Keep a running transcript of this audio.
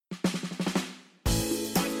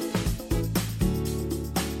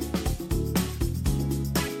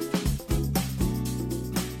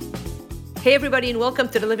Hey everybody, and welcome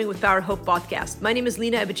to the Living with Power Hope podcast. My name is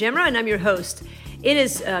Lena Abijamra and I'm your host. It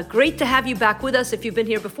is great to have you back with us if you've been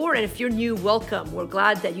here before, and if you're new, welcome. We're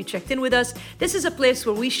glad that you checked in with us. This is a place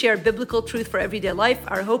where we share biblical truth for everyday life.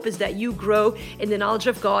 Our hope is that you grow in the knowledge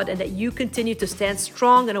of God and that you continue to stand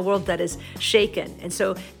strong in a world that is shaken. And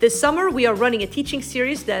so this summer, we are running a teaching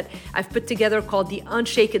series that I've put together called the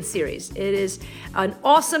Unshaken series. It is an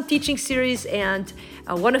awesome teaching series and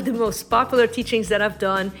one of the most popular teachings that I've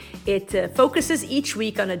done. It focuses each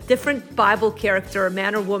week on a different Bible character,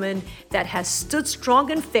 man or woman, that has stood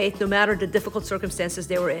strong in faith no matter the difficult circumstances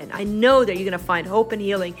they were in. I know that you're going to find hope and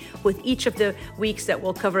healing with each of the weeks that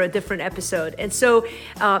we'll cover a different episode. And so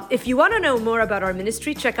if you want to know more about our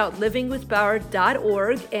ministry, check out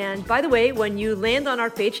livingwithpower.org. And by the way, when you land on our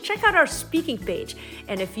page, check out our speaking page.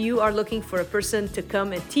 And if you are looking for a person to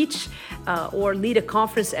come and teach or lead a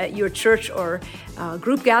conference at your church or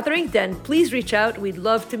group gathering, then please reach out. We'd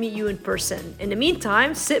love to meet you in person. In the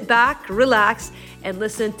meantime, sit back, relax, and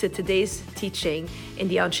listen to today's teaching in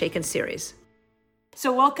the Unshaken series.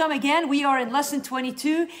 So welcome again. We are in lesson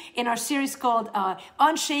 22 in our series called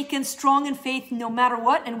Unshaken, Strong in Faith, No Matter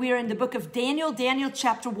What. And we are in the book of Daniel, Daniel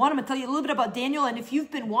chapter 1. I'm going to tell you a little bit about Daniel. And if you've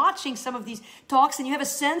been watching some of these talks and you have a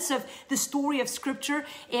sense of the story of Scripture,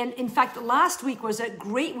 and in fact, last week was a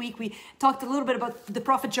great week. We talked a little bit about the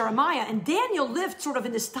prophet Jeremiah. And Daniel lived sort of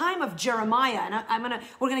in this time of Jeremiah. And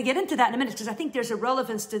we're going to get into that in a minute because I think there's a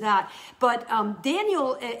relevance to that. But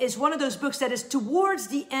Daniel is one of those books that is towards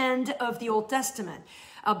the end of the Old Testament.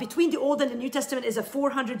 Between the Old and the New Testament is a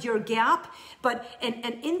 400-year gap, but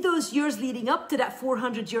in those years leading up to that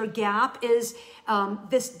 400-year gap is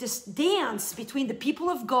this dance between the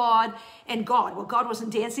people of God and God. Well, God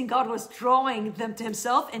wasn't dancing, God was drawing them to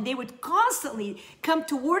himself, and they would constantly come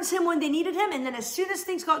towards him when they needed him, and then as soon as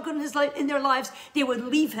things got good in their lives, they would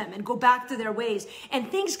leave him and go back to their ways.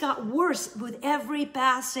 And things got worse with every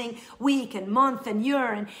passing week and month and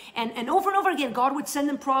year, and over and over again, God would send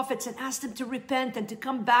them prophets and ask them to repent and to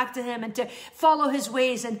come back to him and to follow his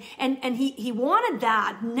ways. And he wanted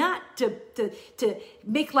that not to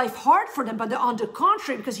make life hard for them, but on the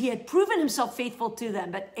contrary, because he had proven himself faithful to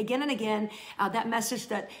them. But again and again, that message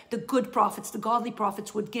that the good prophets, the godly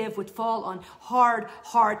prophets would give would fall on hard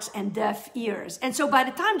hearts and deaf ears. And so by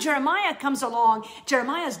the time Jeremiah comes along,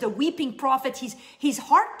 Jeremiah is the weeping prophet. He's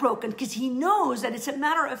heartbroken because he knows that it's a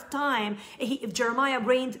matter of time. If Jeremiah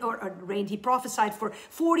he prophesied for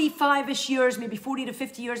 45-ish years, maybe 40 to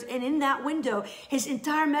 50 years. And in that window, his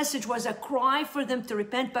entire message was a cry for them to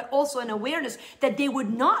repent, but also an awareness that they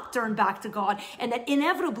would not turn back to God, and that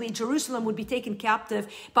inevitably Jerusalem would be taken captive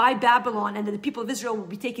by Babylon, and that the people of Israel would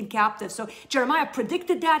be taken captive. So Jeremiah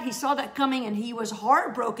predicted that. He saw that coming, and he was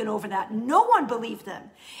heartbroken over that. No one believed them.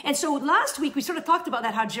 And so last week, we sort of talked about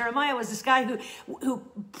that, how Jeremiah was this guy who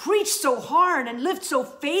preached so hard and lived so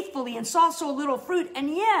faithfully and saw so little fruit,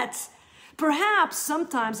 and yet perhaps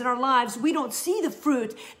sometimes in our lives, we don't see the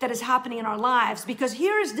fruit that is happening in our lives, because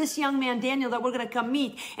here is this young man, Daniel, that we're going to come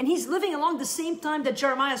meet, and he's living along the same time that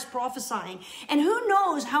Jeremiah is prophesying. And who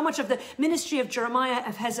knows how much of the ministry of Jeremiah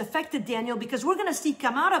has affected Daniel, because we're going to see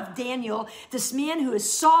come out of Daniel this man who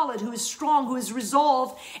is solid, who is strong, who is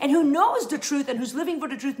resolved, and who knows the truth and who's living for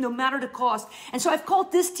the truth no matter the cost. And so I've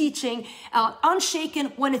called this teaching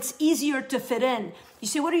Unshaken when it's easier to fit in. You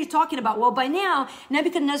say, what are you talking about? Well, by now,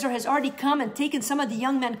 Nebuchadnezzar has already come and taken some of the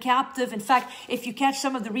young men captive. In fact, if you catch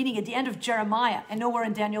some of the reading at the end of Jeremiah, I know we're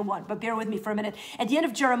in Daniel 1, but bear with me for a minute. At the end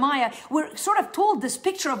of Jeremiah, we're sort of told this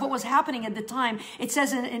picture of what was happening at the time. It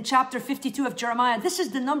says in chapter 52 of Jeremiah, this is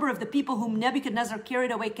the number of the people whom Nebuchadnezzar carried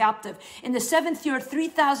away captive. In the 7th year,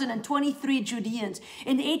 3,023 Judeans.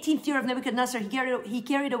 In the 18th year of Nebuchadnezzar, he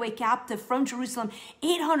carried away captive from Jerusalem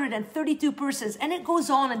 832 persons. And it goes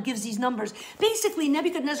on and gives these numbers. Basically,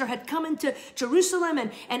 Nebuchadnezzar had come into Jerusalem,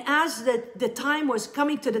 and as the time was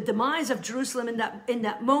coming to the demise of Jerusalem in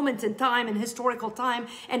that moment in time, in historical time,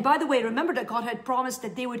 and by the way, remember that God had promised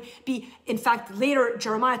that they would be, in fact, later,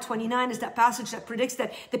 Jeremiah 29 is that passage that predicts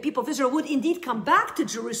that the people of Israel would indeed come back to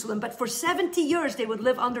Jerusalem, but for 70 years they would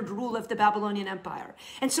live under the rule of the Babylonian Empire.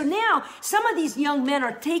 And so now, some of these young men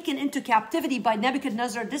are taken into captivity by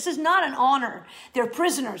Nebuchadnezzar. This is not an honor. They're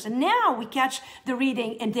prisoners. And now we catch the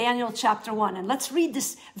reading in Daniel chapter 1. And let's read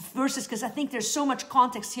this verses because I think there's so much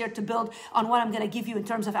context here to build on what I'm going to give you in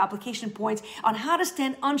terms of application points on how to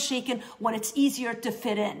stand unshaken when it's easier to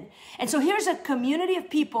fit in. And so here's a community of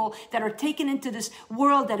people that are taken into this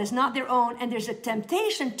world that is not their own, and there's a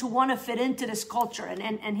temptation to want to fit into this culture.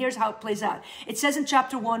 And here's how it plays out. It says in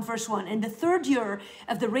chapter 1, verse 1, in the 3rd year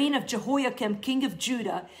of the reign of Jehoiakim, king of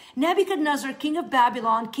Judah, Nebuchadnezzar, king of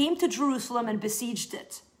Babylon, came to Jerusalem and besieged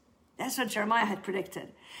it. That's what Jeremiah had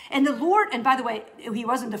predicted. And the Lord, and by the way, he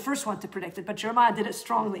wasn't the first one to predict it, but Jeremiah did it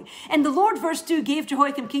strongly. And the Lord, verse 2, gave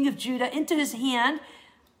Jehoiakim, king of Judah, into his hand.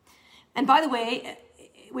 And by the way,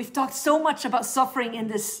 we've talked so much about suffering in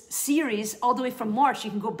this series all the way from March.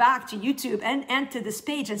 You can go back to YouTube and to this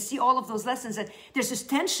page and see all of those lessons. And there's this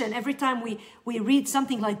tension every time we read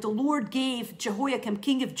something like the Lord gave Jehoiakim,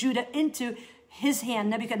 king of Judah, into his hand,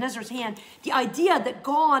 Nebuchadnezzar's hand. The idea that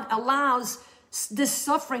God allows this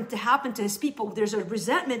suffering to happen to his people. There's a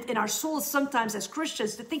resentment in our souls sometimes as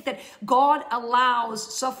Christians to think that God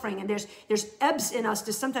allows suffering, and there's ebbs in us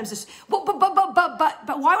to sometimes this, but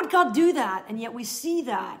why would God do that? And yet we see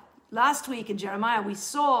that. Last week in Jeremiah, we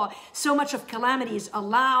saw so much of calamity is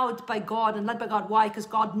allowed by God and led by God. Why? Because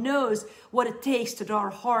God knows what it takes to draw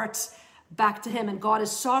our hearts back to him, and God is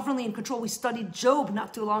sovereignly in control. We studied Job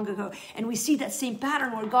not too long ago, and we see that same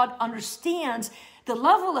pattern where God understands the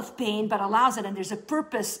level of pain, but allows it, and there's a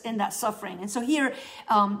purpose in that suffering. And so here,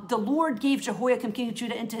 the Lord gave Jehoiakim, king of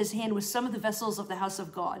Judah, into his hand with some of the vessels of the house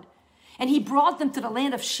of God. And he brought them to the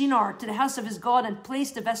land of Shinar, to the house of his God, and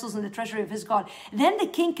placed the vessels in the treasury of his God. Then the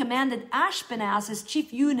king commanded Ashpenaz, his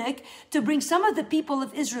chief eunuch, to bring some of the people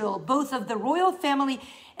of Israel, both of the royal family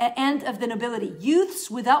and of the nobility,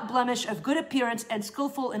 youths without blemish, of good appearance, and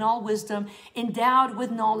skillful in all wisdom, endowed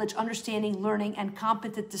with knowledge, understanding, learning, and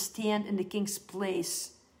competent to stand in the king's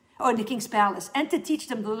place, or in the king's palace, and to teach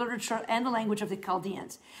them the literature and the language of the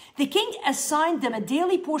Chaldeans. The king assigned them a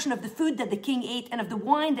daily portion of the food that the king ate and of the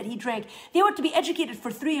wine that he drank. They were to be educated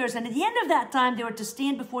for 3 years, and at the end of that time, they were to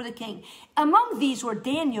stand before the king. Among these were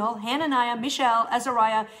Daniel, Hananiah, Mishael,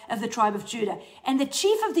 Azariah of the tribe of Judah. And the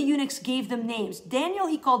chief of the eunuchs gave them names. Daniel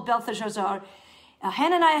he called Belteshazzar,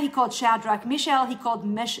 Hananiah he called Shadrach, Mishael he called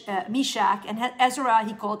Meshach, and Azariah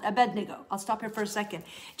he called Abednego. I'll stop here for a second,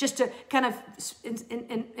 just to kind of,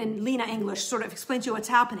 in Lena English, sort of explain to you what's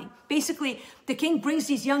happening. Basically, the king brings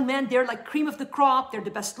these young men. They're like cream of the crop. They're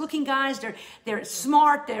the best looking guys. They're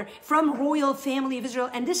smart. They're from royal family of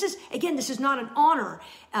Israel. And this is not an honor.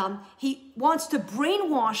 He wants to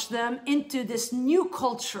brainwash them into this new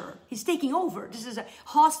culture. He's taking over. This is a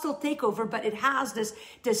hostile takeover, but it has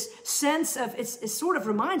this sense of, it sort of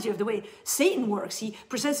reminds you of the way Satan works. He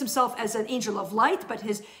presents himself as an angel of light, but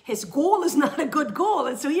his goal is not a good goal.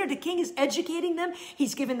 And so here the king is educating them.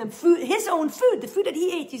 He's giving them food, his own food, the food that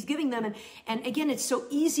he ate, he's giving them. And again, it's so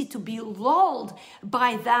easy to be lulled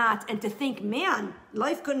by that and to think, man,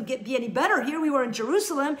 life couldn't be any better. Here we were in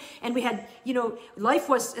Jerusalem and we had, life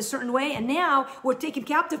was a certain way, and now we're taken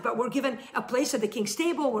captive, but we're given a place at the king's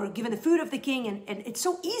table. We're given the food of the king, and it's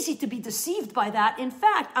so easy to be deceived by that. In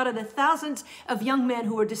fact, out of the thousands of young men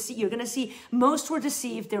who were deceived, you're going to see most were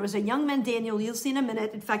deceived. There was a young man, Daniel, you'll see in a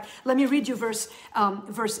minute. In fact, let me read you verse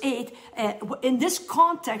 8. In this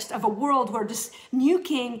context of a world where this new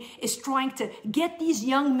king is trying to get these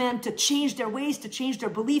young men to change their ways, to change their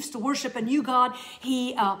beliefs, to worship a new God,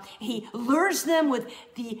 he lures them with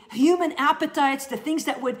the human appetites, the things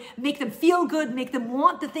that would make them feel good, make them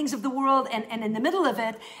want the things of the world. And in the middle of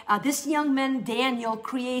it, this young man, Daniel,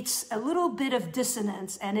 creates a little bit of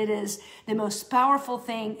dissonance, and it is the most powerful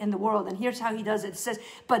thing in the world. And here's how he does it. It says,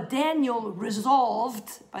 but Daniel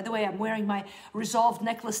resolved, by the way, I'm wearing my resolved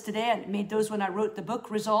necklace today. I made those when I wrote the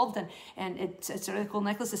book, Resolved, and it's a really cool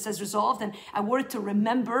necklace. It says Resolved, and I wore it to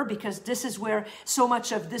remember, because this is where so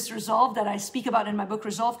much of this resolve that I speak about in my book,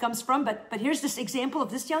 Resolve, comes from. But here's this example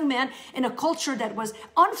of this young man in a culture that was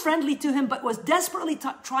unfriendly to him, but was desperately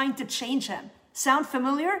trying to change him. Sound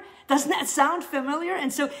familiar? Doesn't that sound familiar?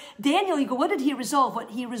 And so Daniel, you go, what did he resolve?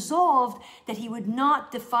 What he resolved, that he would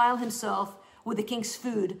not defile himself with the king's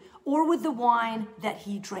food or with the wine that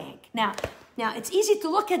he drank. Now it's easy to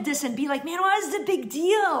look at this and be like, man, what is the big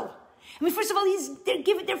deal? I mean, first of all,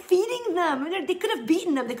 they're feeding them. I mean, they could have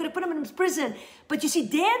beaten them. They could have put them in prison. But you see,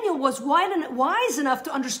 Daniel was wise enough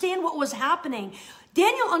to understand what was happening.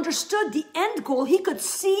 Daniel understood the end goal. He could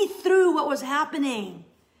see through what was happening.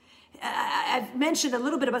 I've mentioned a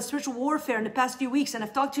little bit about spiritual warfare in the past few weeks, and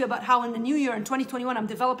I've talked to you about how in the new year, in 2021, I'm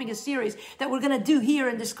developing a series that we're going to do here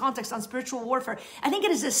in this context on spiritual warfare. I think it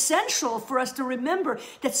is essential for us to remember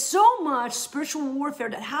that so much spiritual warfare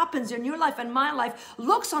that happens in your life and my life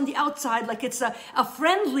looks on the outside like it's a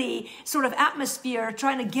friendly sort of atmosphere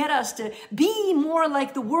trying to get us to be more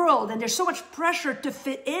like the world, and there's so much pressure to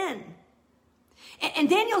fit in. And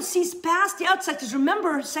Daniel sees past the outside, because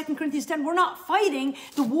remember, 2 Corinthians 10, we're not fighting.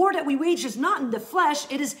 The war that we wage is not in the flesh,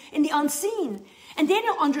 it is in the unseen. And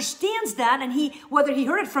Daniel understands that, and whether he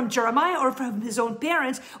heard it from Jeremiah or from his own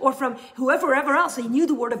parents or from whoever else, he knew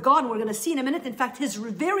the word of God, and we're going to see in a minute. In fact, his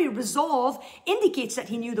very resolve indicates that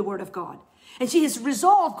he knew the word of God. And see, his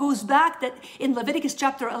resolve goes back that in Leviticus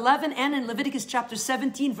chapter 11 and in Leviticus chapter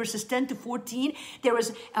 17, verses 10 to 14, there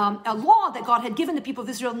was a law that God had given the people of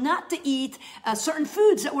Israel not to eat certain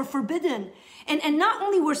foods that were forbidden. And not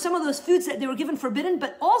only were some of those foods that they were given forbidden,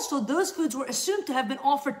 but also those foods were assumed to have been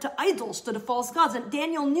offered to idols, to the false gods. And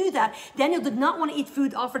Daniel knew that. Daniel did not want to eat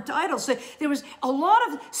food offered to idols. So there was a lot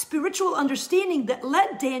of spiritual understanding that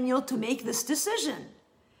led Daniel to make this decision.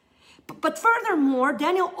 But furthermore,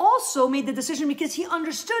 Daniel also made the decision because he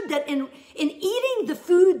understood that in eating the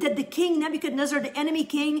food that the king Nebuchadnezzar, the enemy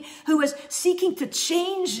king, who was seeking to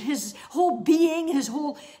change his whole being, his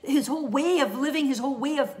whole way of living, his whole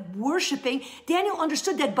way of worshiping, Daniel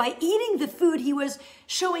understood that by eating the food, he was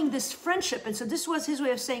showing this friendship. And so this was his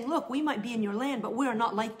way of saying, look, we might be in your land, but we are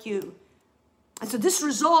not like you. And so this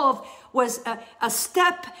resolve was a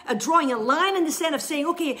step, drawing a line in the sand of saying,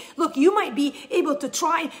 okay, look, you might be able to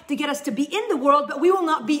try to get us to be in the world, but we will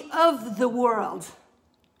not be of the world.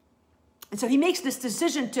 And so he makes this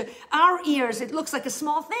decision. To our ears, it looks like a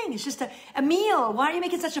small thing. It's just a meal. Why are you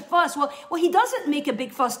making such a fuss? Well, he doesn't make a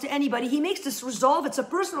big fuss to anybody. He makes this resolve. It's a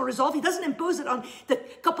personal resolve. He doesn't impose it on the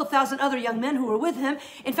couple thousand other young men who were with him.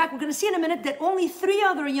 In fact, we're going to see in a minute that only 3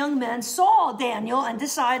 other young men saw Daniel and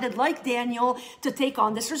decided, like Daniel, to take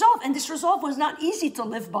on this resolve. And this resolve was not easy to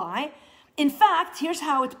live by. In fact, here's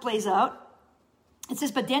how it plays out. It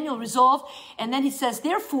says, but Daniel resolved, and then he says,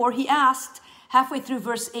 therefore, he asked, halfway through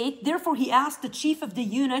verse 8, therefore he asked the chief of the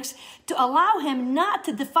eunuchs to allow him not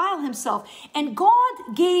to defile himself. And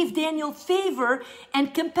God gave Daniel favor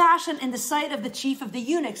and compassion in the sight of the chief of the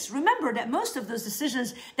eunuchs. Remember that most of those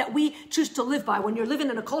decisions that we choose to live by, when you're living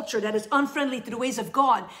in a culture that is unfriendly to the ways of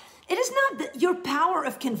God, it is not your power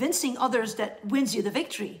of convincing others that wins you the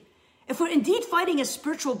victory. If we're indeed fighting a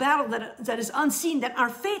spiritual battle that is unseen, then our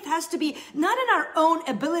faith has to be not in our own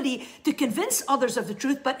ability to convince others of the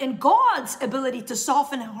truth, but in God's ability to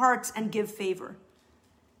soften hearts and give favor.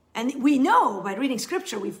 And we know by reading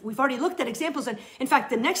scripture, we've already looked at examples. And in fact,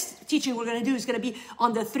 the next teaching we're going to do is going to be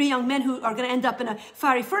on the 3 young men who are going to end up in a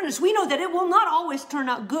fiery furnace. We know that it will not always turn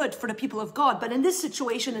out good for the people of God. But in this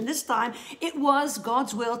situation, in this time, it was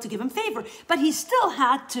God's will to give him favor. But he still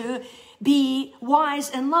had to be wise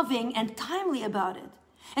and loving and timely about it.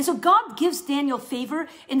 And so God gives Daniel favor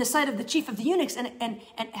in the sight of the chief of the eunuchs. And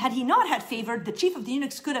had he not had favor, the chief of the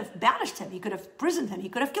eunuchs could have banished him. He could have imprisoned him. He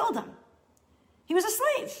could have killed him. He was a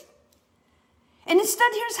slave. And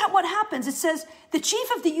instead, here's what happens. It says, the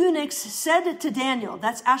chief of the eunuchs said to Daniel,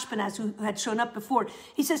 that's Ashpenaz who had shown up before.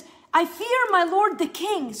 He says, I fear my lord the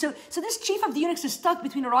king. So this chief of the eunuchs is stuck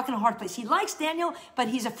between a rock and a hard place. He likes Daniel, but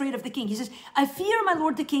he's afraid of the king. He says, I fear my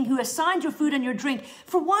lord the king who assigned your food and your drink.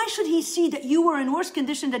 For why should he see that you were in worse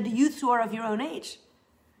condition than the youths who are of your own age?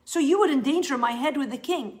 So you would endanger my head with the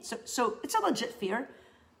king. So it's a legit fear.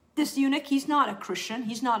 This eunuch, he's not a Christian.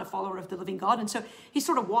 He's not a follower of the living God. And so he's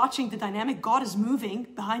sort of watching the dynamic. God is moving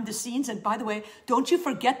behind the scenes. And by the way, don't you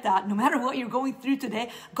forget that no matter what you're going through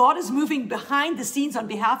today, God is moving behind the scenes on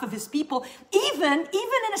behalf of his people, even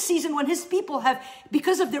in a season when his people have,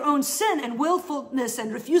 because of their own sin and willfulness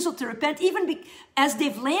and refusal to repent, even as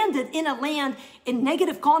they've landed in a land in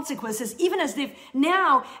negative consequences, even as they've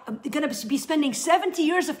now going to be spending 70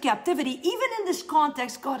 years of captivity, even in this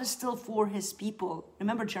context, God is still for his people.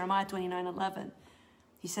 Remember Jeremiah 29:11.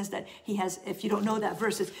 He says that he has, if you don't know that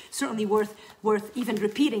verse, it's certainly worth even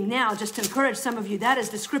repeating now, just to encourage some of you. That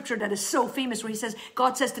is the scripture that is so famous where he says,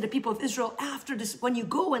 God says to the people of Israel, after this, when you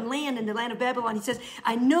go and land in the land of Babylon, he says,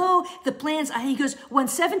 I know the plans. He goes, when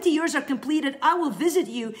 70 years are completed, I will visit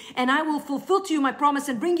you and I will fulfill to you my promise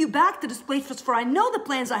and bring you back to this place. For I know the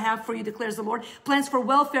plans I have for you, declares the Lord, plans for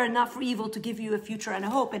welfare and not for evil, to give you a future and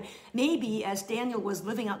a hope. And maybe as Daniel was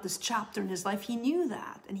living out this chapter in his life, he knew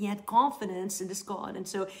that and he had confidence in this God. And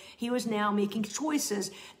so he was now making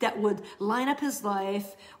choices that would line up his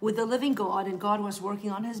life with the living God, and God was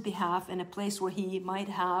working on his behalf in a place where he might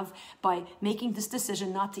have, by making this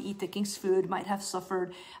decision not to eat the king's food, might have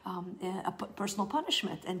suffered a personal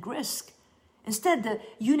punishment and risk. Instead, the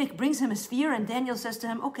eunuch brings him his fear, and Daniel says to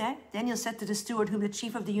him, okay. Daniel said to the steward, whom the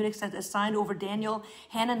chief of the eunuchs had assigned over Daniel,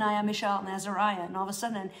 Hananiah, Mishael, and Azariah. And all of a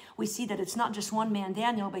sudden, we see that it's not just one man,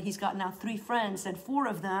 Daniel, but he's got now 3 friends, and 4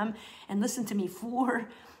 of them, and listen to me, 4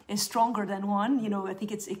 is stronger than 1. You know, I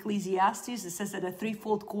think it's Ecclesiastes. It says that a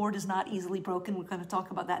 3-fold cord is not easily broken. We're going to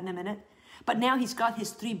talk about that in a minute. But now he's got his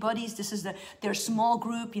 3 buddies. This is their small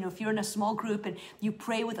group. You know, if you're in a small group and you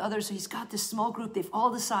pray with others, so he's got this small group. They've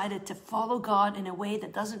all decided to follow God in a way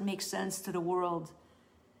that doesn't make sense to the world.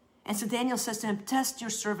 And so Daniel says to him, test your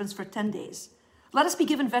servants for 10 days. Let us be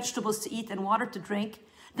given vegetables to eat and water to drink.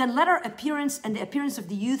 Then let our appearance and the appearance of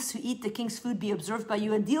the youths who eat the king's food be observed by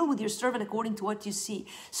you, and deal with your servant according to what you see.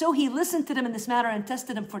 So he listened to them in this matter and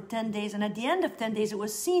tested them for 10 days. And at the end of 10 days, it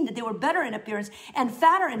was seen that they were better in appearance and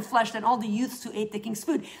fatter in flesh than all the youths who ate the king's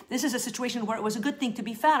food. This is a situation where it was a good thing to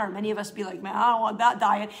be fatter. Many of us be like, man, I don't want that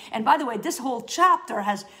diet. And by the way, this whole chapter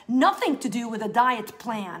has nothing to do with a diet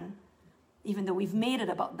plan, even though we've made it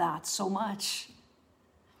about that so much.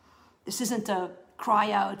 This isn't a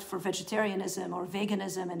cry out for vegetarianism or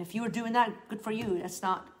veganism, and if you are doing that, good for you. It's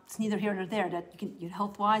neither here nor there. That you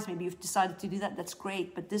health-wise, maybe you've decided to do that, that's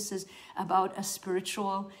great, but this is about a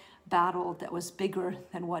spiritual battle that was bigger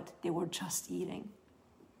than what they were just eating.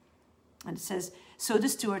 And it says, so the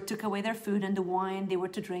steward took away their food and the wine they were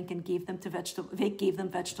to drink and gave them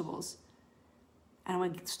vegetables. And I'm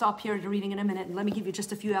going to stop here reading in a minute, and let me give you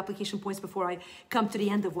just a few application points before I come to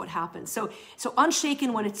the end of what happens. So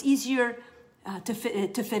Unshaken, when it's easier to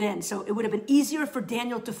fit in. So it would have been easier for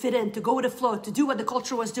Daniel to fit in, to go with the flow, to do what the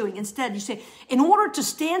culture was doing. Instead, you say, in order to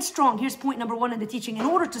stand strong, here's point number one in the teaching, in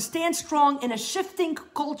order to stand strong in a shifting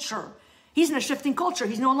culture. He's in a shifting culture.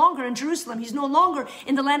 He's no longer in Jerusalem. He's no longer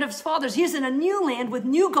in the land of his fathers. He's in a new land with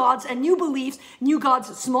new gods and new beliefs. New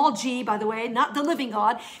gods, small g, by the way, not the living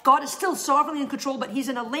God. God is still sovereignly in control, but he's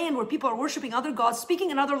in a land where people are worshiping other gods, speaking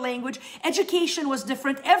another language. Education was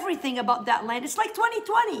different. Everything about that land. It's like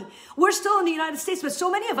 2020. We're still in the United States, but so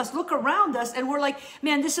many of us look around us and we're like,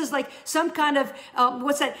 man, this is like some kind of,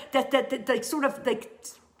 that sort of like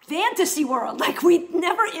fantasy world. Like we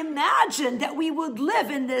never imagined that we would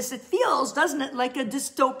live in this. It feels, doesn't it, like a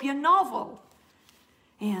dystopian novel.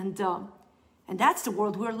 And that's the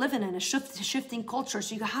world we're living in, a shifting culture.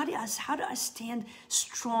 So you go, how do I stand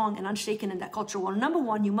strong and unshaken in that culture? Well, number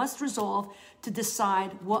one, you must resolve to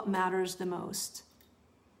decide what matters the most.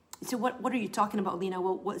 So what are you talking about, Lena?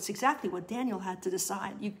 Well, it's exactly what Daniel had to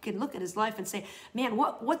decide. You can look at his life and say, man,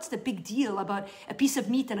 what's the big deal about a piece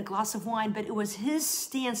of meat and a glass of wine? But it was his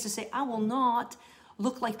stance to say, I will not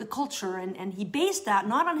look like the culture. And he based that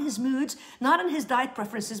not on his moods, not on his diet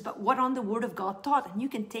preferences, but what on the Word of God taught. And you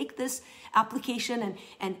can take this application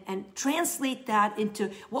and translate that into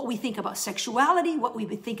what we think about sexuality, what we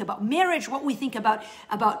think about marriage, what we think about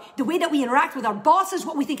the way that we interact with our bosses,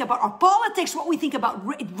 what we think about our politics, what we think about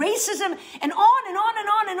racism, and on and on and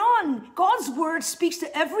on and on. God's Word speaks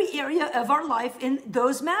to every area of our life in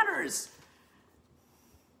those matters.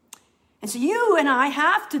 And so you and I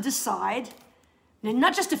have to decide, and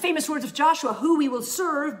not just the famous words of Joshua, who we will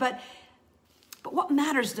serve, but what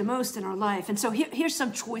matters the most in our life. And so here's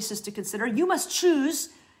some choices to consider. You must choose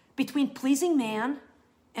between pleasing man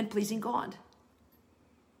and pleasing God.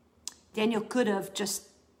 Daniel could have just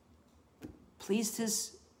pleased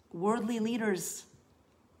his worldly leaders,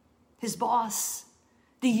 his boss,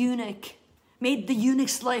 the eunuch, made the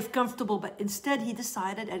eunuch's life comfortable, but instead he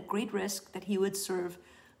decided at great risk that he would serve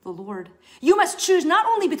the Lord. You must choose not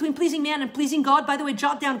only between pleasing man and pleasing God. By the way,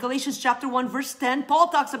 jot down Galatians chapter 1, verse 10. Paul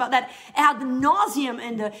talks about that ad nauseum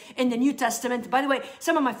in the New Testament. By the way,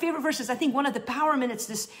 some of my favorite verses, I think one of the power minutes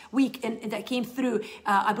this week and that came through,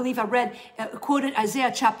 I believe I read, quoted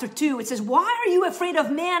Isaiah chapter 2. It says, why are you afraid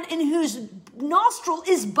of man in whose nostril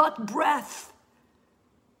is but breath?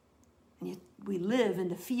 And yet we live in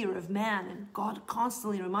the fear of man, and God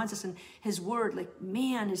constantly reminds us in his word, like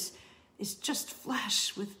man is just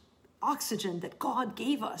flesh with oxygen that God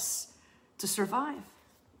gave us to survive.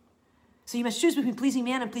 So you must choose between pleasing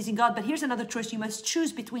man and pleasing God. But here's another choice. You must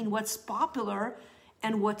choose between what's popular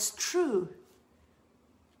and what's true.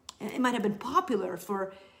 It might have been popular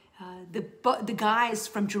for the guys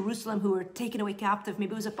from Jerusalem who were taken away captive.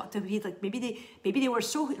 Maybe it was maybe they were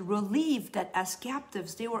so relieved that as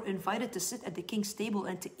captives they were invited to sit at the king's table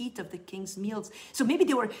and to eat of the king's meals. So maybe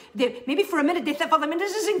maybe for a minute they thought, I mean,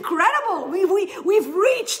 this is incredible. We've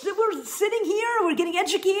reached. We're sitting here. We're getting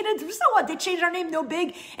educated. So what? They changed our name. No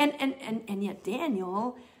big. And yet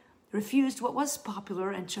Daniel refused what was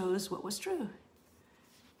popular and chose what was true.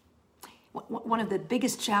 One of the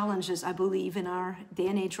biggest challenges, I believe, in our day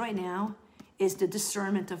and age right now is the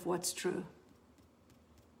discernment of what's true.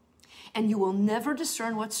 And you will never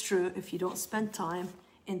discern what's true if you don't spend time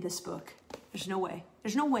in this book. There's no way.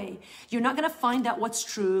 There's no way. You're not going to find out what's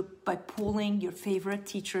true by polling your favorite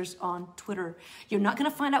teachers on Twitter. You're not going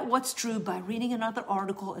to find out what's true by reading another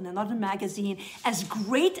article in another magazine. As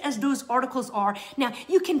great as those articles are, now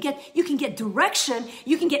you can get direction,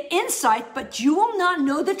 you can get insight, but you will not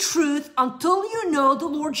know the truth until you know the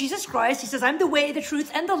Lord Jesus Christ. He says, I'm the way, the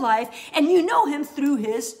truth, and the life, and you know him through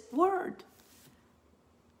his word.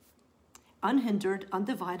 Unhindered,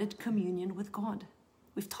 undivided communion with God.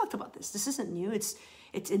 We've talked about this. This isn't new. It's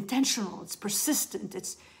intentional. It's persistent.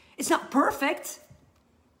 It's not perfect.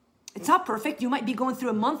 It's not perfect. You might be going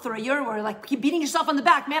through a month or a year where like keep beating yourself on the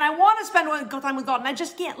back. Man, I want to spend time with God and I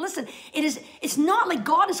just can't. Listen, it's not like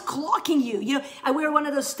God is clocking you. You know, I wear one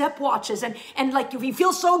of those stepwatches and like if you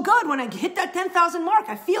feel so good when I hit that 10,000 mark,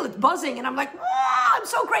 I feel it buzzing and I'm like, I'm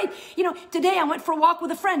so great. You know, today I went for a walk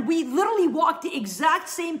with a friend. We literally walked the exact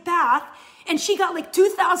same path and she got like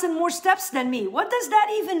 2,000 more steps than me. What does that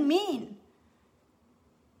even mean?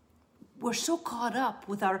 We're so caught up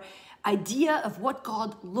with our idea of what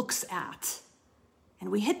God looks at. And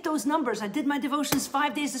we hit those numbers. I did my devotions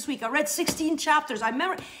 5 days this week. I read 16 chapters. I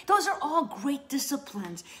remember, those are all great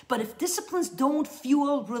disciplines. But if disciplines don't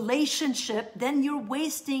fuel relationship, then you're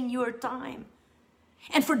wasting your time.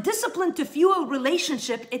 And for discipline to fuel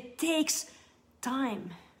relationship, it takes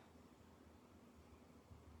time.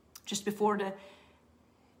 Just before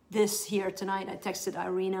this here tonight, I texted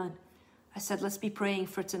Irina. I said, let's be praying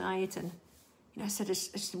for tonight. And I said, I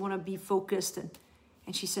just want to be focused.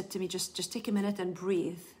 And she said to me, just take a minute and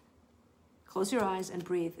breathe. Close your eyes and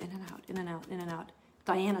breathe in and out, in and out, in and out.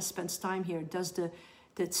 Diana spends time here, does the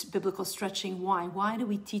biblical stretching. Why? Why do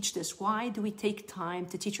we teach this? Why do we take time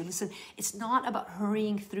to teach you? Listen, it's not about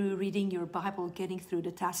hurrying through reading your Bible, getting through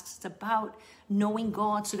the tasks. It's about knowing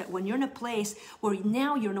God so that when you're in a place where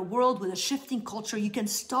now you're in a world with a shifting culture, you can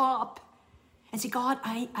stop and say, God,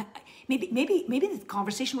 maybe the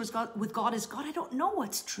conversation with God is, God, I don't know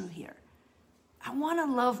what's true here. I want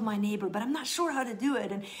to love my neighbor, but I'm not sure how to do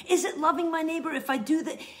it. And is it loving my neighbor if I do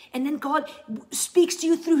that? And then God speaks to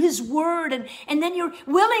you through his word. And then you're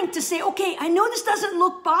willing to say, okay, I know this doesn't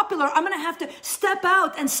look popular. I'm going to have to step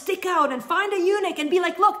out and stick out and find a eunuch and be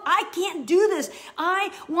like, look, I can't do this.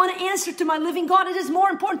 I want to answer to my living God. It is more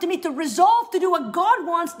important to me to resolve to do what God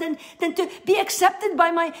wants than to be accepted by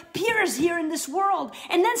my peers here in this world.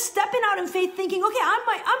 And then stepping out in faith thinking, okay,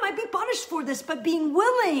 I might be punished for this, but being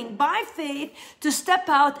willing by faith to step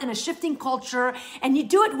out in a shifting culture. And you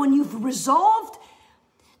do it when you've resolved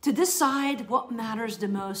to decide what matters the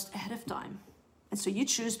most ahead of time. And so you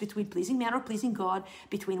choose between pleasing man or pleasing God,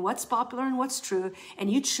 between what's popular and what's true. And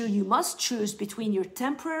you must choose between your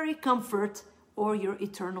temporary comfort or your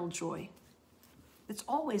eternal joy. It's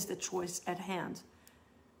always the choice at hand.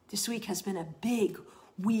 This week has been a big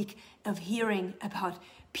week of hearing about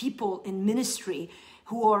people in ministry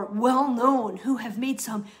who are well known, who have made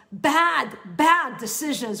some bad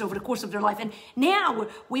decisions over the course of their life. And now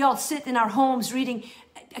we all sit in our homes reading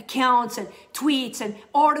accounts and tweets and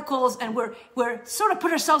articles, and we're sort of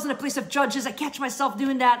put ourselves in a place of judges. I catch myself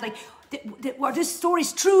doing that. Like, well, this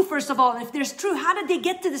story's true, first of all. And if there's true, how did they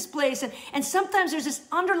get to this place? And sometimes there's this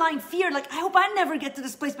underlying fear, like, I hope I never get to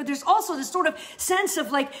this place. But there's also this sort of sense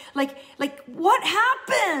of like, what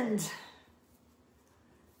happened?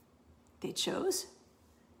 They chose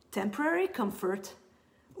temporary comfort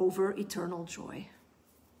over eternal joy.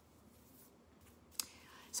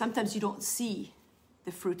 Sometimes you don't see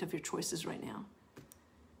the fruit of your choices right now.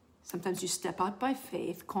 Sometimes you step out by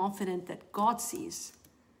faith, confident that God sees.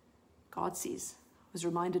 God sees. I was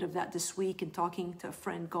reminded of that this week in talking to a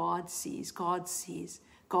friend. God sees. God sees.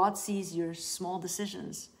 God sees your small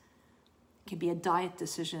decisions. It can be a diet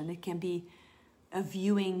decision. It can be a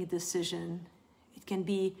viewing decision. It can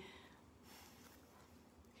be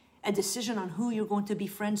a decision on who you're going to be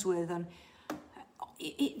friends with. And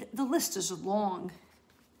the list is long.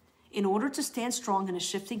 In order to stand strong in a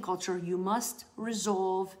shifting culture, you must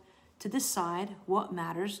resolve to decide what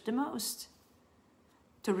matters the most.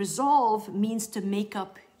 To resolve means to make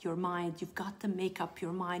up your mind. You've got to make up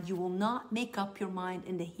your mind. You will not make up your mind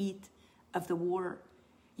in the heat of the war.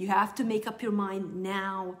 You have to make up your mind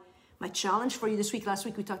now. My challenge for you this week, last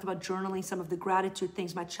week we talked about journaling, some of the gratitude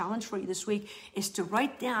things. My challenge for you this week is to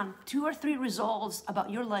write down 2 or 3 resolves about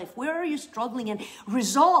your life. Where are you struggling? And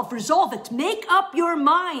resolve it. Make up your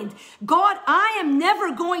mind. God, I am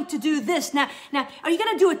never going to do this. Now, are you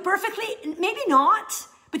going to do it perfectly? Maybe not.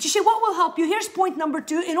 But you say, what will help you? Here's point number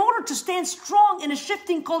 2. In order to stand strong in a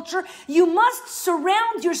shifting culture, you must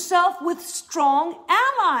surround yourself with strong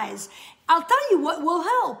allies. I'll tell you what will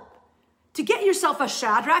help. To get yourself a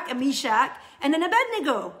Shadrach, a Meshach, and an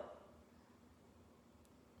Abednego.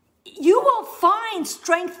 You will find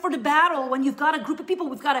strength for the battle when you've got a group of people.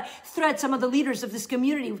 We've got a thread, some of the leaders of this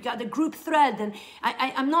community. We've got the group thread, and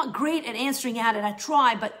I'm not great at answering at it. I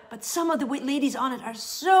try, but some of the ladies on it are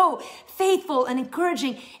so faithful and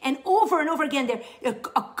encouraging. And over again, they're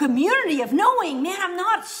a community of knowing, man, I'm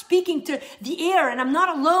not speaking to the air, and I'm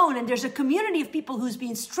not alone. And there's a community of people who's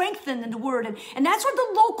being strengthened in the word. And that's what the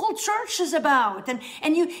local church is about.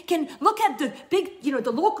 And you can look at the big,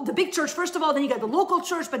 the big church, first of all, then you got the local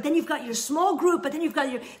church, but then then you've got your small group, but then you've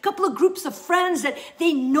got your couple of groups of friends that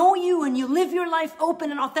they know you and you live your life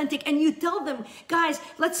open and authentic, and you tell them, guys,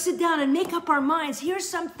 let's sit down and make up our minds. Here's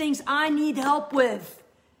some things I need help with.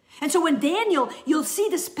 And so when Daniel, you'll see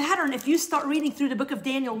this pattern. If you start reading through the book of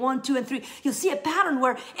Daniel 1, 2, and 3, you'll see a pattern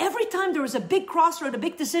where every time there was a big crossroad, a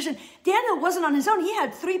big decision, Daniel wasn't on his own. He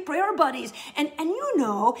had 3 prayer buddies. And you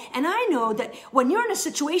know, and I know that when you're in a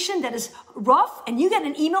situation that is rough and you get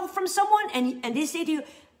an email from someone and they say to you,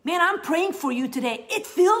 man, I'm praying for you today, it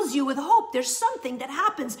fills you with hope. There's something that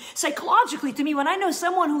happens psychologically to me when I know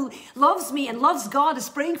someone who loves me and loves God is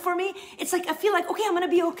praying for me. It's like I feel like, okay, I'm going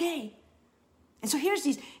to be okay. And so here's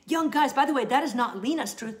these young guys. By the way, that is not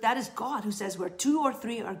Lena's truth. That is God who says where 2 or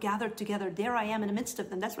 3 are gathered together, there I am in the midst of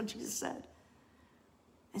them. That's what Jesus said.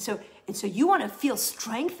 And so you want to feel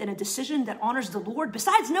strength in a decision that honors the Lord.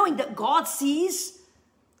 Besides knowing that God sees,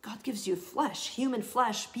 God gives you flesh, human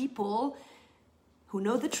flesh, people who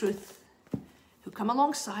know the truth, who come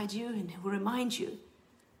alongside you and who remind you.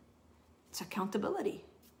 It's accountability.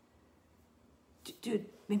 Dude,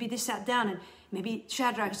 maybe they sat down and maybe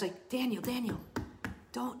Shadrach was like, Daniel,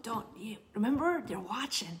 don't. You remember? They're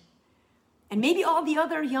watching. And maybe all the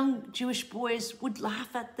other young Jewish boys would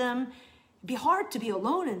laugh at them. It'd be hard to be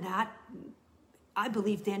alone in that. I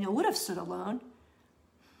believe Daniel would have stood alone.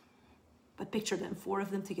 But picture them, 4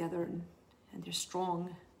 of them together, and they're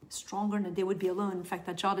stronger than they would be alone. In fact,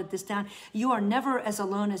 I jotted this down. You are never as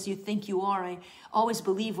alone as you think you are. I always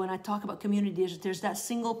believe when I talk about community, there's that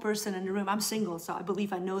single person in the room. I'm single, so I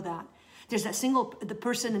believe I know that. There's that the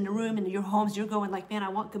person in the room, in your homes, you're going like, man, I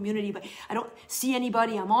want community, but I don't see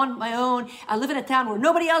anybody. I'm on my own. I live in a town where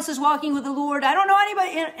nobody else is walking with the Lord. I don't know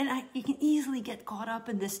anybody. You can easily get caught up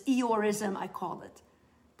in this Eeyoreism, I call it.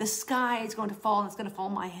 The sky is going to fall, and it's going to fall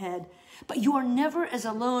on my head. But you are never as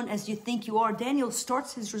alone as you think you are. Daniel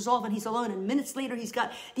starts his resolve and he's alone. And minutes later, he's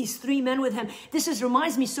got these 3 men with him. This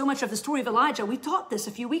reminds me so much of the story of Elijah. We taught this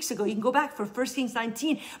a few weeks ago. You can go back for 1 Kings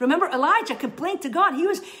 19. Remember, Elijah complained to God. He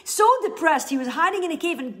was so depressed. He was hiding in a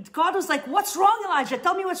cave. And God was like, what's wrong, Elijah?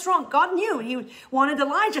 Tell me what's wrong. God knew. He wanted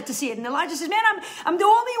Elijah to see it. And Elijah says, man, I'm the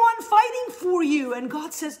only one fighting for you. And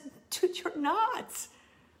God says, dude, you're not.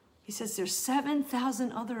 He says, there's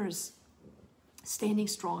 7,000 others standing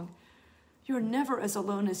strong. You're never as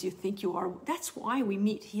alone as you think you are. That's why we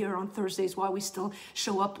meet here on Thursdays, why we still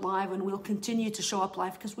show up live, and we'll continue to show up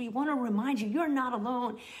live, because we want to remind you, you're not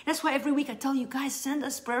alone. That's why every week I tell you guys, send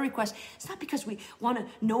us prayer requests. It's not because we want to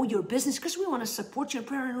know your business, because we want to support you in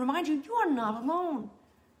prayer and remind you, you are not alone.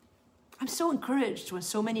 I'm so encouraged when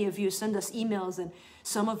so many of you send us emails, and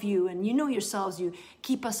some of you, and you know yourselves, you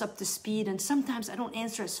keep us up to speed. And sometimes I don't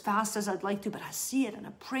answer as fast as I'd like to, but I see it and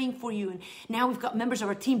I'm praying for you. And now we've got members of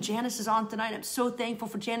our team. Janice is on tonight. I'm so thankful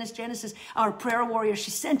for Janice. Janice is our prayer warrior. She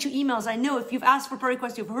sent you emails. I know if you've asked for prayer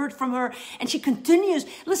requests, you've heard from her. And she continues.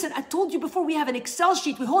 Listen, I told you before, we have an Excel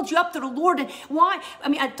sheet. We hold you up to the Lord. And why? I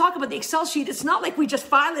mean, I talk about the Excel sheet. It's not like we just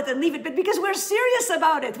file it and leave it, but because we're serious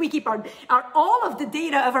about it. We keep our all of the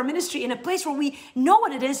data of our ministry in a place where we know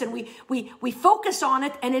what it is, and we focus on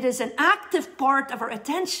it, and it is an active part of our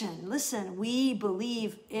attention. Listen, we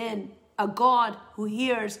believe in a God who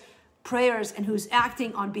hears prayers and who's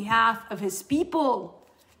acting on behalf of his people.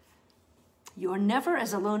 You are never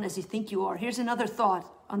as alone as you think you are. Here's another thought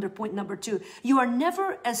under point number 2. You are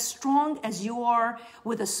never as strong as you are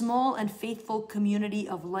with a small and faithful community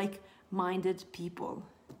of like-minded people.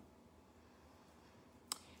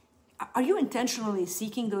 Are you intentionally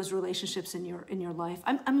seeking those relationships in your life?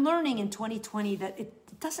 I'm learning in 2020 that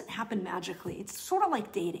it doesn't happen magically. It's sort of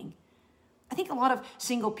like dating. I think a lot of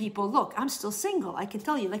single people, look, I'm still single. I can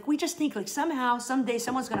tell you, like, we just think like somehow, someday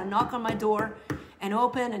someone's going to knock on my door and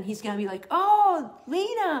open, and he's going to be like, oh,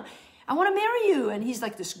 Lena, I want to marry you. And he's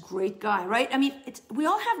like this great guy, right? I mean, we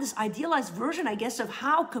all have this idealized version, I guess, of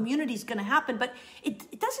how community is going to happen, but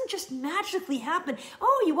it doesn't just magically happen.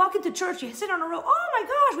 Oh, you walk into church, you sit on a row. Oh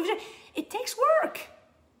my gosh, it takes work.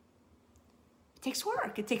 It takes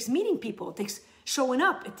work. It takes meeting people. It takes showing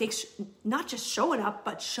up. It takes not just showing up,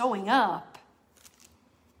 but showing up.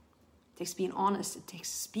 It takes being honest. It takes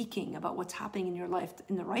speaking about what's happening in your life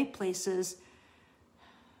in the right places,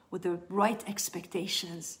 with the right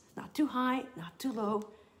expectations, not too high, not too low,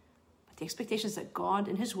 but the expectations that God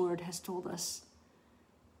in his word has told us.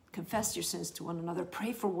 Confess your sins to one another,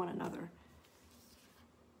 pray for one another.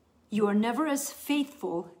 You are never as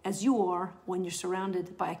faithful as you are when you're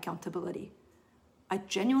surrounded by accountability. I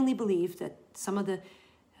genuinely believe that some of the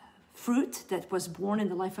fruit that was born in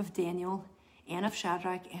the life of Daniel and of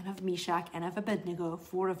Shadrach and of Meshach and of Abednego,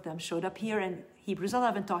 4 of them showed up here, and Hebrews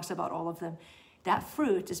 11 talks about all of them. That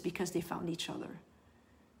fruit is because they found each other.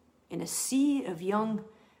 In a sea of young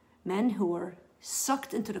Men who are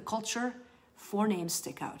sucked into the culture, 4 names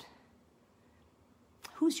stick out.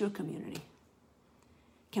 Who's your community?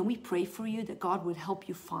 Can we pray for you that God would help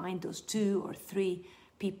you find those 2 or 3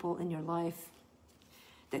 people in your life,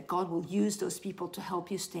 that God will use those people to help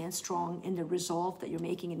you stand strong in the resolve that you're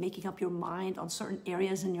making and making up your mind on certain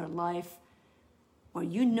areas in your life where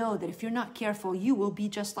you know that if you're not careful, you will be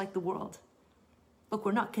just like the world. Look,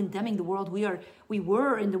 we're not condemning the world. We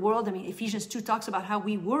were in the world. I mean, Ephesians 2 talks about how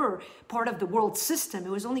we were part of the world system. It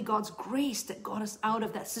was only God's grace that got us out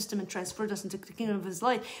of that system and transferred us into the kingdom of his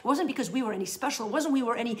light. It wasn't because we were any special. It wasn't we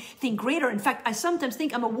were anything greater. In fact, I sometimes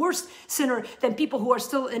think I'm a worse sinner than people who are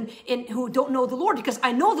still who don't know the Lord, because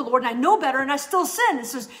I know the Lord and I know better and I still sin.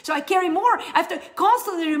 So I carry more. I have to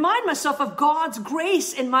constantly remind myself of God's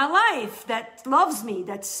grace in my life that loves me,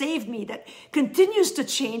 that saved me, that continues to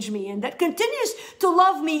change me, and that continues to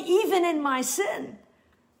love me even in my sin.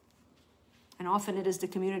 And often it is the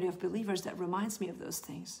community of believers that reminds me of those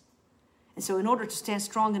things. And so in order to stand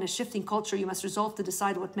strong in a shifting culture, you must resolve to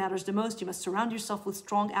decide what matters the most. You must surround yourself with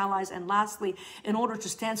strong allies. And lastly, in order to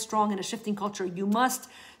stand strong in a shifting culture, you must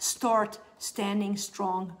start standing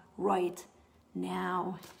strong right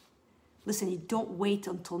now. Listen, you don't wait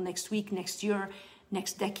until next week, next year,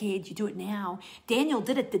 next decade. You do it now. Daniel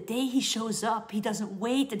did it the day he shows up. He doesn't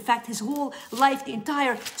wait. In fact, his whole life, the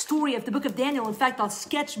entire story of the book of Daniel, in fact, I'll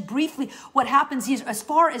sketch briefly what happens here. As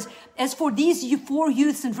for these 4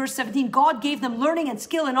 youths in verse 17, God gave them learning and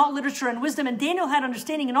skill in all literature and wisdom, and Daniel had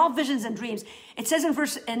understanding in all visions and dreams. It says in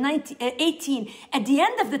verse 18, at the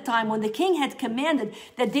end of the time when the king had commanded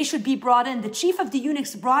that they should be brought in, the chief of the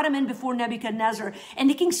eunuchs brought him in before Nebuchadnezzar, and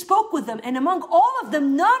the king spoke with them, and among all of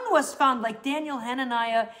them none was found like Daniel,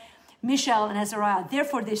 Hananiah, Mishael, and Azariah.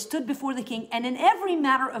 Therefore they stood before the king, and in every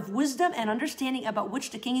matter of wisdom and understanding about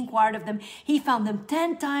which the king inquired of them, he found them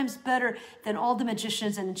 10 times better than all the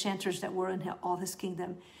magicians and enchanters that were in all his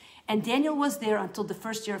kingdom. And Daniel was there until the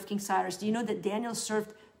 1st year of King Cyrus. Do you know that Daniel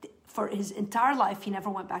served for his entire life? He never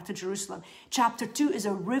went back to Jerusalem. Chapter 2 is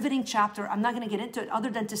a riveting chapter. I'm not going to get into it other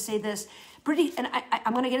than to say this.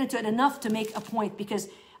 I'm going to get into it enough to make a point, because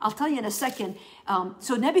I'll tell you in a second.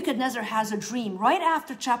 So Nebuchadnezzar has a dream. Right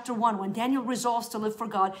after chapter 1, when Daniel resolves to live for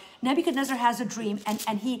God, Nebuchadnezzar has a dream,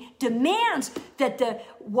 and he demands that the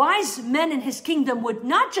wise men in his kingdom would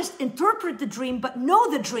not just interpret the dream, but know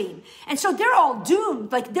the dream. And so they're all doomed.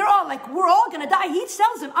 They're all we're all going to die. He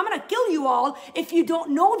tells them, I'm going to kill you all if you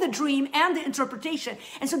don't know the dream and the interpretation.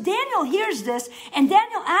 And so Daniel hears this, and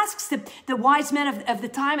Daniel asks the wise men of the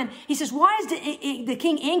time, and he says, why is the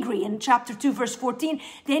king angry? In chapter 2, verse 14,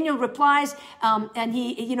 Daniel replies, and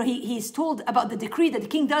he's told about the decree that the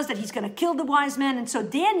king does, that he's going to kill the wise men. And so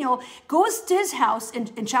Daniel goes to his house.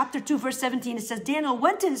 In chapter 2, verse 17, it says, Daniel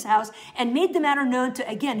went to his house and made the matter known to,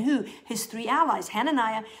 again, who? His 3 allies,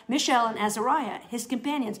 Hananiah, Mishael, and Azariah, his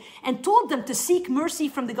companions, and told them to seek mercy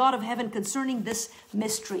from the God of heaven concerning this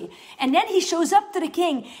mystery. And then he shows up to the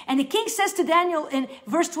king, and the king says to Daniel in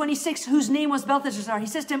verse 26, whose name was Belteshazzar, he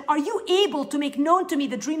says to him, are you able to make known to me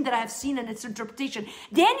the dream that I have seen and its interpretation?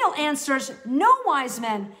 Daniel answers, no wise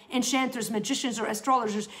men, enchanters, magicians, or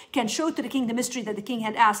astrologers can show to the king the mystery that the king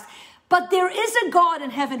had asked. But there is a God in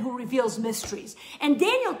heaven who reveals mysteries. And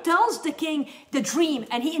Daniel tells the king the dream,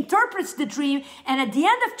 and he interprets the dream. And at the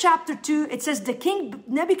end of chapter 2, it says the king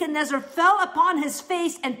Nebuchadnezzar fell upon his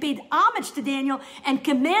face and paid homage to Daniel and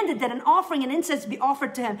commanded that an offering and incense be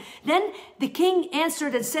offered to him. Then the king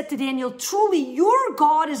answered and said to Daniel, truly your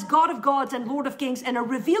God is God of gods and Lord of kings and a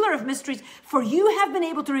revealer of mysteries, for you have been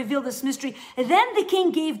able to reveal this mystery. Then the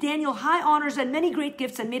king gave Daniel high honors and many great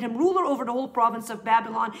gifts and made him ruler over the whole province of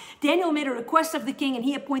Babylon. Daniel made a request of the king, and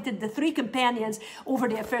he appointed the 3 companions over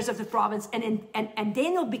the affairs of the province. And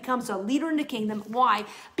Daniel becomes a leader in the kingdom. Why?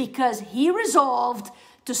 Because he resolved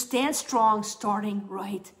to stand strong starting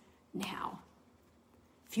right now.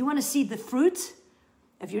 If you want to see the fruit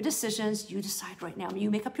of your decisions, you decide right now. You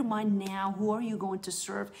make up your mind now. Who are you going to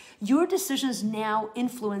serve? Your decisions now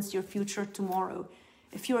influence your future tomorrow.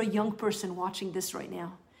 If you're a young person watching this right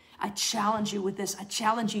now, I challenge you with this. I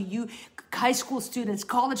challenge you high school students,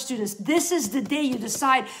 college students. This is the day you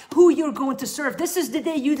decide who you're going to serve. This is the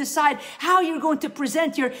day you decide how you're going to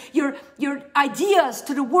present your ideas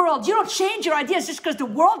to the world. You don't change your ideas just because the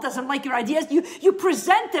world doesn't like your ideas. You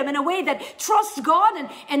present them in a way that trusts God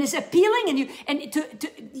and is appealing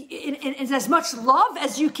and as much love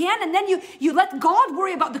as you can. And then you let God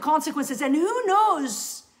worry about the consequences. And who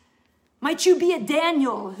knows, might you be a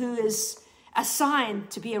Daniel who is assigned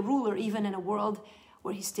to be a ruler even in a world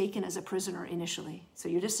where he's taken as a prisoner initially. So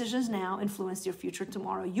your decisions now influence your future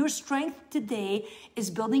tomorrow. Your strength today is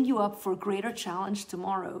building you up for a greater challenge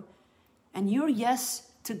tomorrow. And your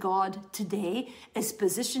yes to God today is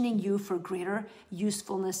positioning you for greater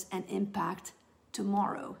usefulness and impact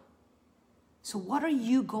tomorrow. So what are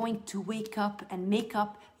you going to wake up and make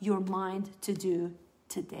up your mind to do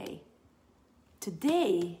today?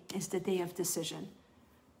 Today is the day of decision.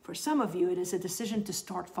 For some of you, it is a decision to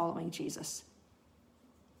start following Jesus.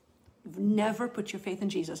 You've never put your faith in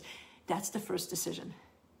Jesus. That's the first decision.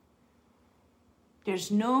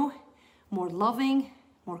 There's no more loving,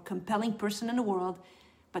 more compelling person in the world,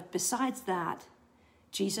 but besides that,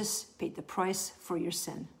 Jesus paid the price for your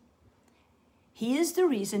sin. He is the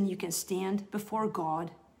reason you can stand before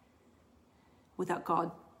God without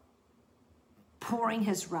God pouring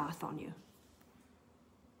his wrath on you.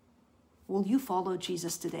 Will you follow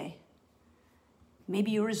Jesus today?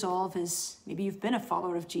 Maybe your resolve is, maybe you've been a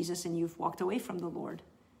follower of Jesus and you've walked away from the Lord.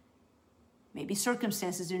 Maybe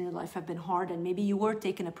circumstances in your life have been hard and maybe you were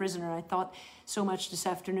taken a prisoner. I thought so much this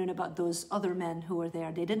afternoon about those other men who were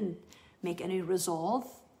there. They didn't make any resolve.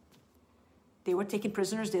 They were taken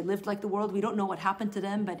prisoners. They lived like the world. We don't know what happened to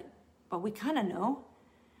them, but we kind of know.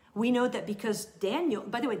 We know that because Daniel,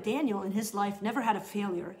 by the way, Daniel in his life never had a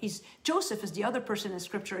failure. Joseph is the other person in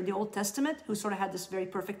Scripture in the Old Testament who sort of had this very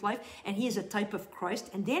perfect life, and he is a type of Christ.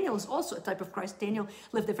 And Daniel is also a type of Christ. Daniel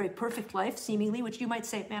lived a very perfect life, seemingly, which you might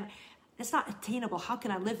say, man, it's not attainable. How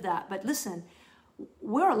can I live that? But listen,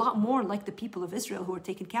 we're a lot more like the people of Israel who were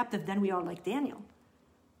taken captive than we are like Daniel.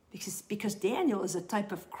 Because Daniel is a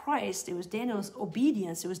type of Christ. It was Daniel's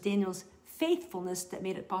obedience. It was Daniel's faithfulness that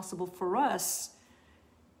made it possible for us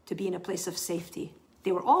to be in a place of safety.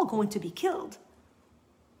 They were all going to be killed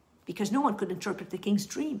because no one could interpret the king's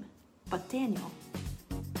dream. But Daniel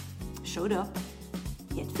showed up.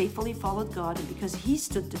 He had faithfully followed God, and because he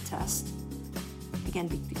stood the test, again,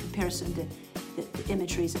 the comparison, the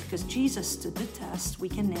imagery is that because Jesus stood the test, we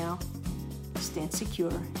can now stand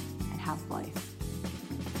secure and have life.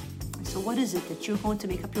 So what is it that you're going to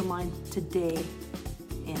make up your mind today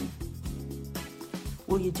in?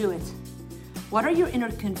 Will you do it? What are your inner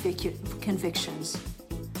convictions?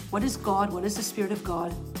 What is God, what is the Spirit of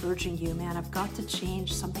God urging you? Man, I've got to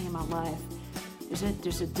change something in my life.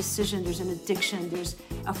 There's a decision, there's an addiction, there's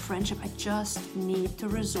a friendship. I just need to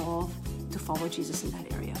resolve to follow Jesus in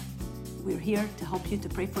that area. We're here to help you, to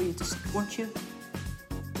pray for you, to support you,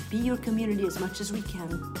 to be your community as much as we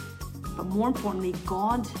can. But more importantly,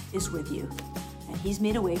 God is with you, and he's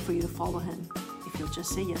made a way for you to follow him if you'll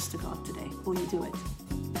just say yes to God today. Will you do it?